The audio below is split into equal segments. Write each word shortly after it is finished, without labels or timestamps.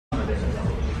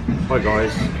Hi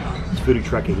guys, it's Foodie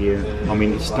Tracker here. I'm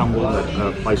in Istanbul at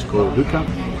a place called Huqqa.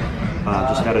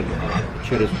 Just had a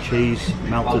cheddar cheese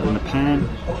melted in the pan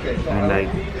and they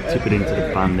tip it into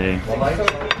the bun there.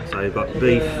 So you've got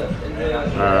beef,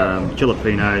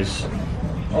 jalapenos,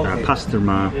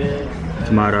 pastrama,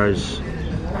 tomatoes,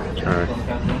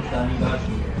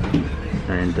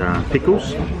 and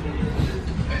pickles,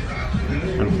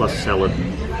 and plus salad,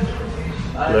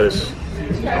 lettuce.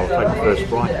 I'll take the first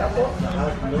bite.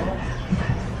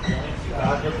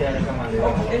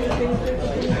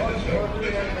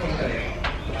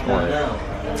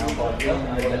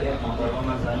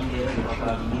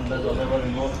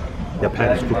 The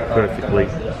pan is cooked perfectly.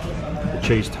 The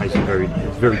cheese tastes very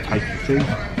tasty cheese.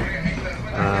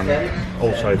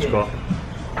 Also, it's got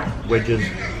wedges.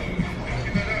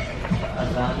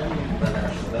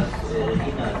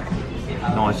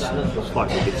 Nice,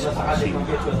 slightly a bit spicy. You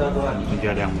can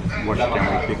go down, wash it down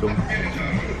with pickle.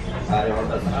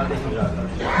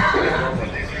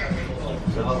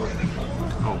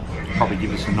 I'll probably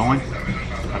give this a 9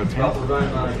 out of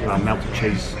 10. Melted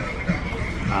cheese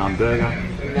burger.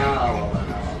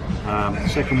 The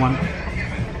second one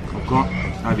I've got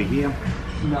over here.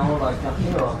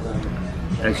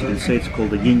 As you can see, it's called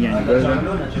the Yin Yang Burger.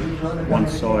 One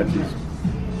side is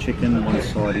chicken, one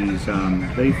side is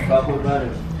beef.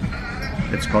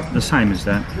 It's got the same as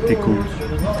that, pickles,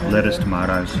 lettuce,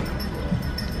 tomatoes.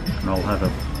 And I'll have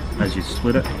a, as you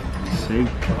split it, see,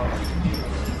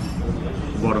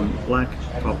 bottom black,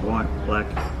 top white, black,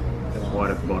 white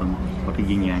at the bottom, like a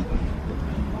yin yang.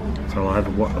 So I'll have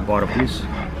a bite of this.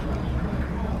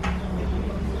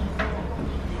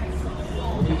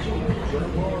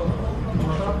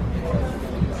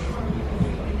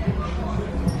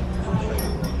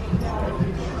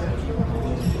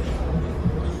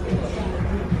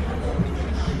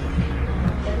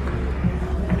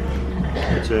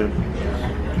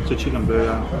 It's a chicken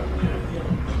burger,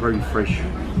 very fresh,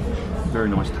 very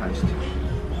nice taste.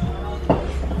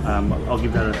 I'll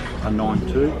give that a 9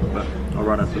 too, but I'd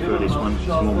rather prefer this one. It's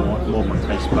more my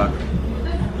taste bud.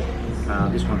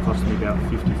 This one cost me about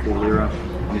 54 lira,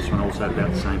 and this one also about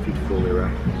the same, 54 lira.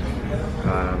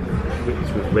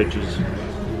 It's with wedges,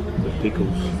 with pickles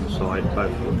on the side,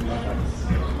 both of them.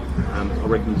 I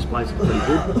reckon this place is pretty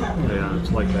good.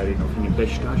 It's located, I think, in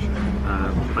Beşiktaş.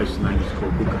 The place's name is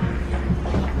called Huqqa.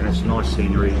 And it's nice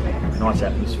scenery, nice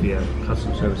atmosphere,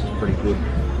 customer service is pretty good.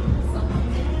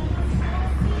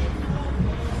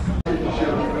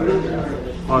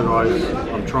 Hi guys,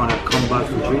 I'm trying a combo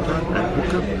fajita at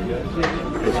Huqqa.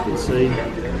 As you can see,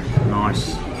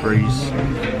 nice freeze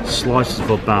slices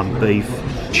of beef,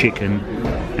 chicken,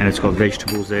 and it's got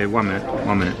vegetables there. One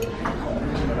minute.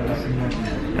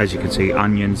 As you can see,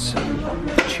 onions,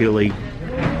 chili,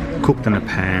 cooked in a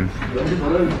pan,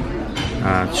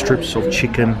 strips of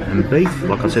chicken and beef,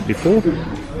 like I said before,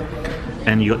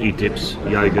 and you got your dips,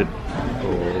 yogurt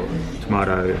or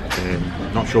tomato,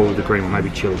 and not sure with the green one, maybe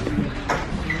chili.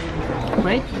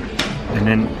 Right. And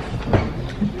then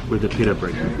with the pita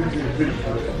bread.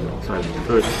 So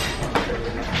first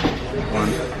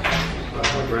one,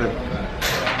 grab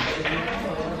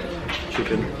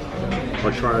chicken. I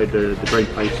tried the bread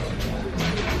paste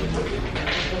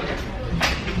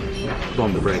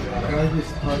on the bread.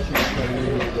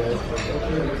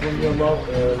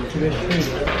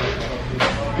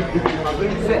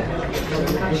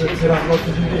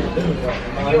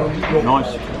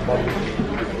 Nice.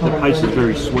 The paste is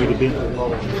very sweet a bit,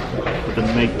 but the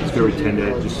meat is very tender,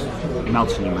 it just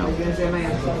melts in your mouth.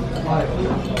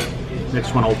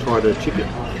 Next one I'll try the chicken.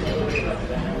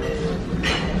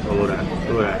 Oh, look at that,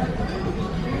 look at that.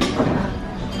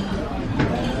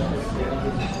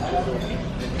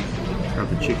 Grab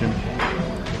the chicken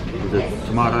with the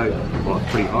tomato, well, it's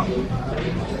pretty hot.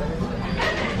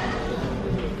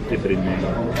 Dip it in there.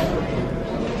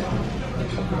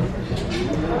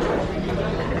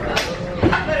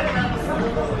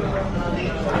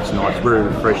 It's nice, very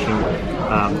refreshing.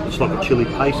 It's like a chili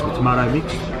paste with tomato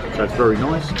mix, so it's very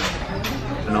nice.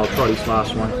 And I'll try this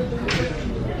last one.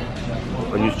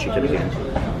 I'll use chicken again.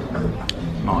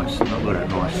 Nice, look at that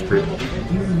nice strip.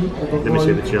 Let me see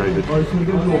if it's yogurt.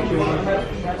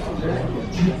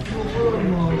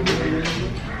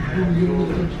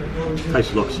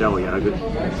 Tastes like sour yogurt.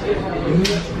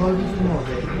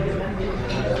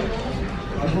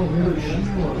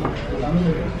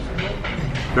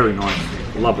 Very nice,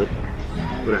 love it.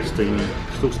 Look at that steaming,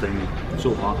 still steaming,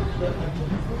 still hot.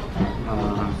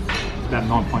 It's about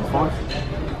 9.5.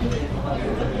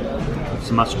 It's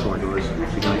a must try, guys, if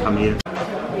you're going to come here.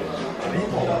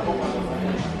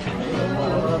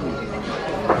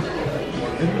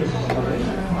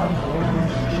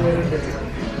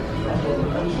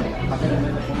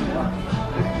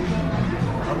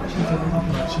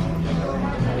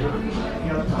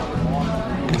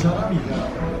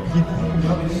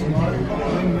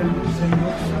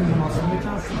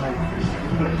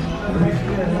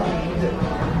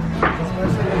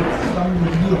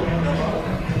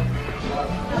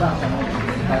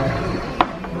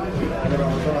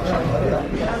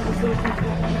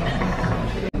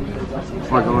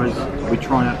 Hi guys, we're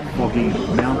trying out Foggy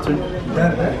Mountain.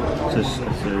 It's a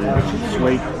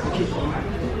sweet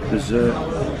dessert.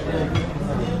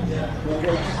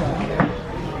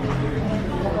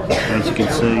 As you can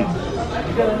see,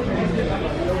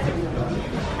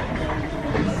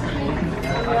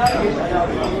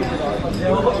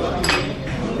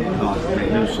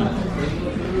 magnificent.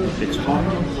 It's hot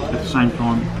at the same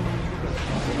time.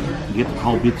 You get the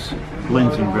whole bits,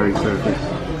 blends in very perfect.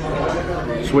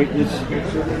 Sweetness,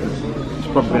 it's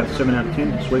probably about 7 out of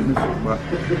 10 sweetness, but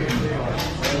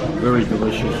very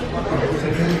delicious.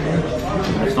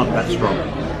 It's not that strong.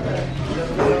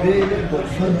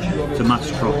 It's a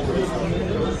must try.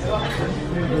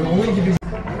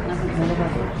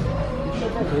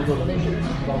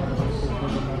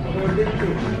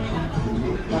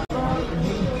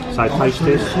 So taste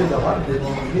test.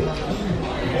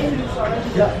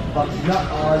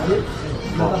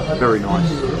 Oh, very nice.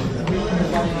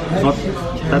 It's not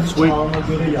that sweet.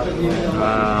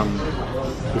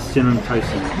 The cinnamon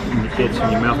taste gets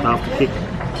in your mouth after kick,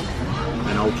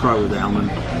 and I'll try with the almond.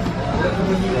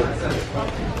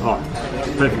 Oh,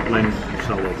 perfect blend of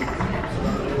Salep.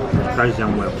 Goes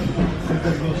down well.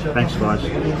 Thanks guys.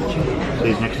 See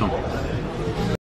you next time.